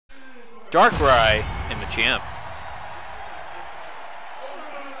Darkrai and Machamp.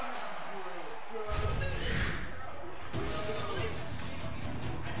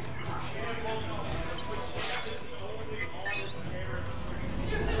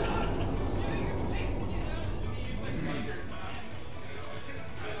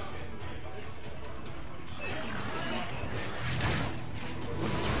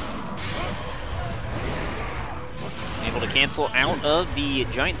 Able to cancel out of the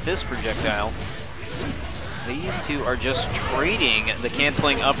Giant Fist projectile. These two are just trading the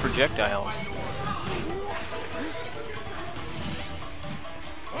canceling of projectiles.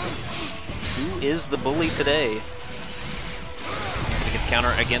 Who is the bully today? They get the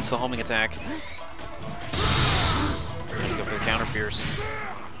counter against the homing attack. Let's go for the counter pierce.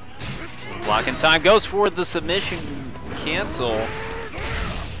 Block in time, goes for the submission cancel.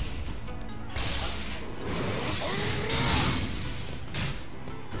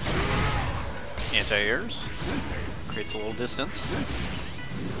 Anti-airs, creates a little distance.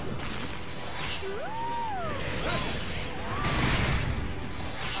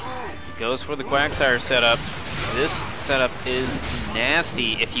 Goes for the Quagsire setup. This setup is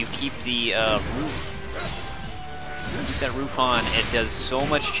nasty if you keep the roof. Keep that roof on. It does so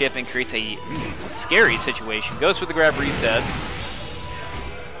much chip and creates a scary situation. Goes for the grab reset.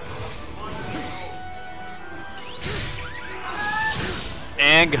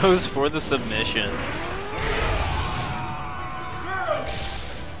 And goes for the submission.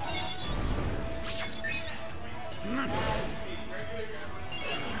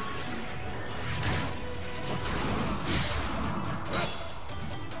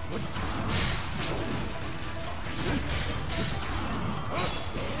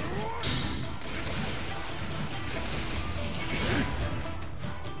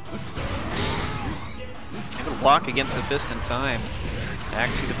 Able to block against the fist in time. Back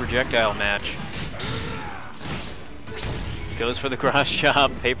to the projectile match. Goes for the cross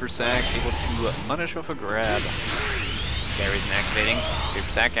chop. PaperSak able to punish with a grab. SkyRasen activating.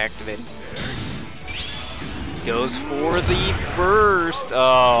 PaperSak activating. Goes for the burst.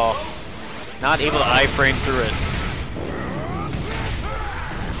 Oh, not able to iframe through it.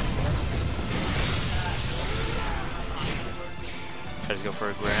 Tries to go for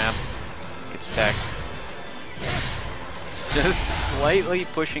a grab. Gets tacked. Just slightly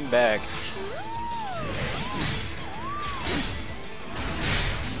pushing back.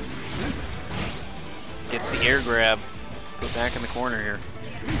 Gets the air grab. Put back in the corner here.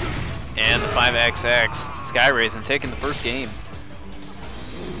 And the 5XX. SkyRasen taking the first game.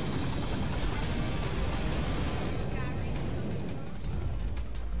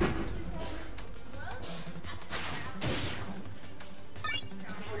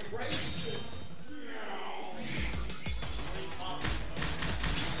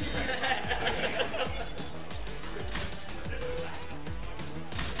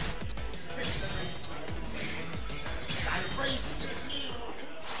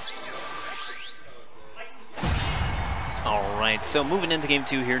 Alright, so moving into game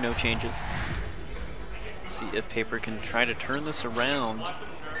 2 here, no changes. Let's see if Paper can try to turn this around.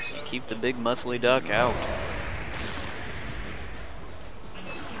 Keep the big muscly duck out.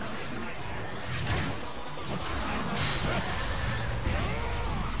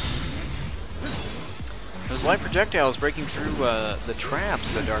 Those light projectiles breaking through the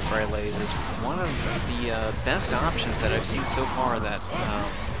traps that Darkrai lays is one of the best options that I've seen so far that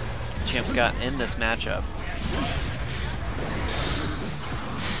Champ's got in this matchup.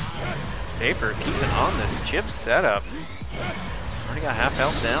 Paper keeping on this chip setup. Already got half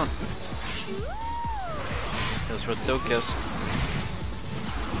health down. Goes for the Tokus.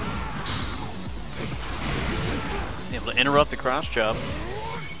 Able to interrupt the cross chop.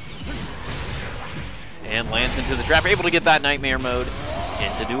 And lands into the trap. Able to get that nightmare mode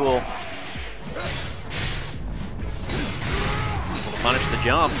into duel. Able to punish the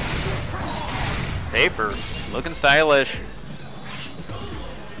jump. Paper looking stylish.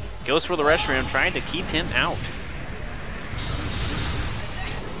 Goes for the restroom, trying to keep him out.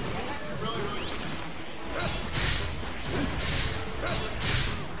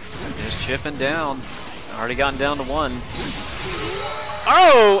 Just chipping down. Already gotten down to 1.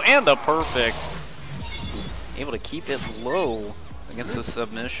 Oh, and the perfect. Able to keep it low against the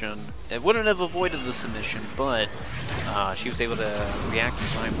submission. It wouldn't have avoided the submission, but she was able to react in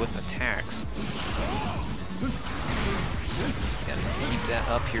time with attacks. Just gotta keep that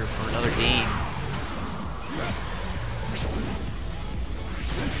up here for another game.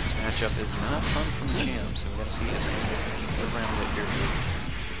 This matchup is not fun from the champ, so we gotta see if somebody's gonna keep it around it here.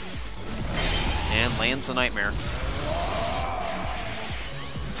 And lands the nightmare.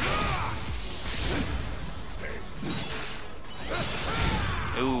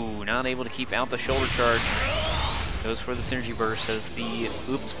 Ooh, not able to keep out the shoulder charge. Goes for the synergy burst as the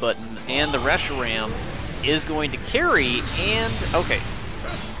oops button, and the Reshiram is going to carry, and okay,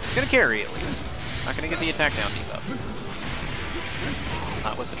 it's going to carry at least. Not going to get the attack down debuff.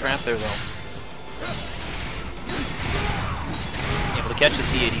 Not with the trap there though. Able to catch the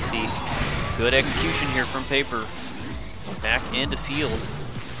CADC. Good execution here from Paper. Back into field.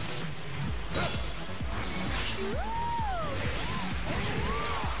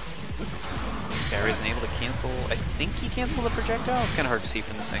 SkyRasen able to cancel, I think he canceled the projectile. It's kind of hard to see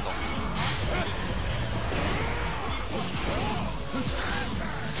from this angle.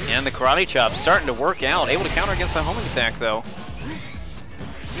 And the karate chop starting to work out. Able to counter against the homing attack though.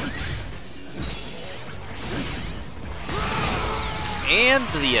 And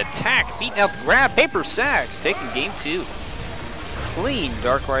the attack beating out the grab. PaperSak taking game 2. Clean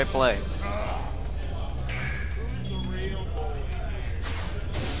Darkrai play.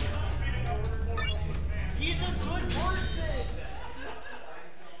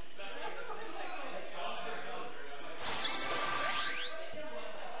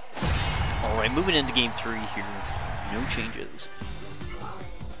 Alright, moving into game 3 here. No changes.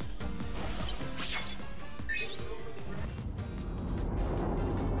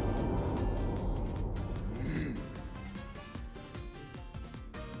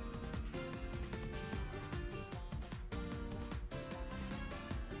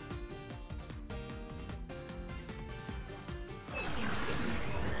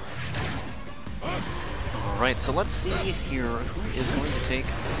 Alright, so let's see here who is going to take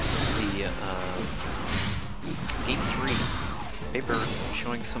the game 3. Paper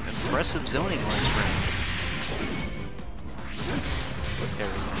showing some impressive zoning last round. This guy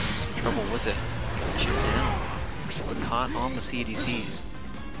was having some trouble with it. Chip down. But caught on the CDCs.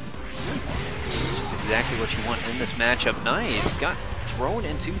 Which is exactly what you want in this matchup. Nice! Got thrown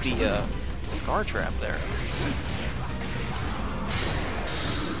into the Scar Trap there.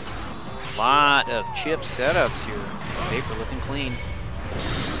 Lot of chip setups here. Paper looking clean.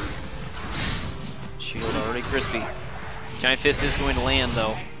 Shield already crispy. Giant Fist is going to land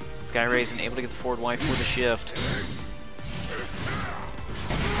though. SkyRasen able to get the forward Y for the shift.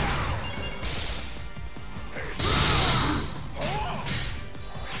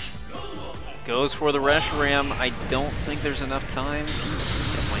 Goes for the Reshiram. I don't think there's enough time.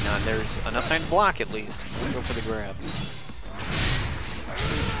 Definitely not. There's enough time to block at least. Go for the grab.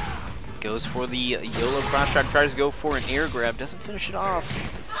 Goes for the YOLO cross track, tries to go for an air grab, doesn't finish it off.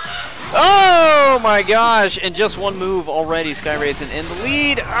 Oh my gosh, and just one move already, SkyRasen in the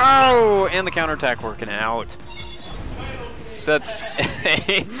lead. Oh, and the counterattack working out. Such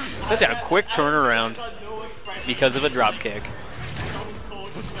a quick turnaround because of a drop kick.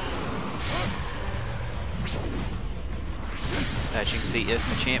 As you can see, if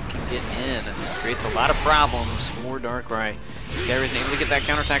Machamp can get in, it creates a lot of problems for Darkrai. SkyRasen able to get that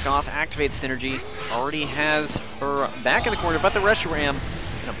counterattack off, activates synergy, already has her back in the corner, but the Reshiram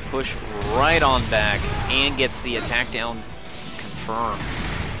gonna push right on back and gets the attack down confirmed.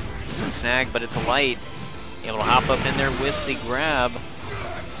 The snag, but it's a light. Able to hop up in there with the grab.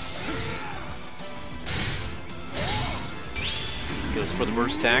 Goes for the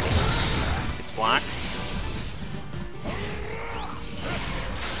burst attack. It's blocked.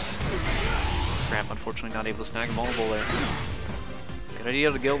 Crap, unfortunately not able to snag a vulnerable there. Good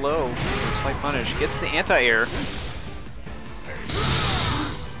idea to go low. Slight punish. Gets the anti-air.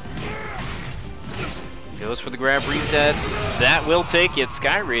 Goes for the grab reset. That will take it.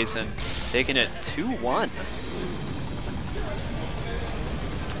 SkyRasen taking it 2-1.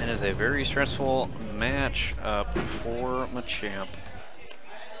 And is a very stressful match up for Machamp.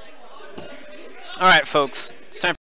 All right, folks. It's time.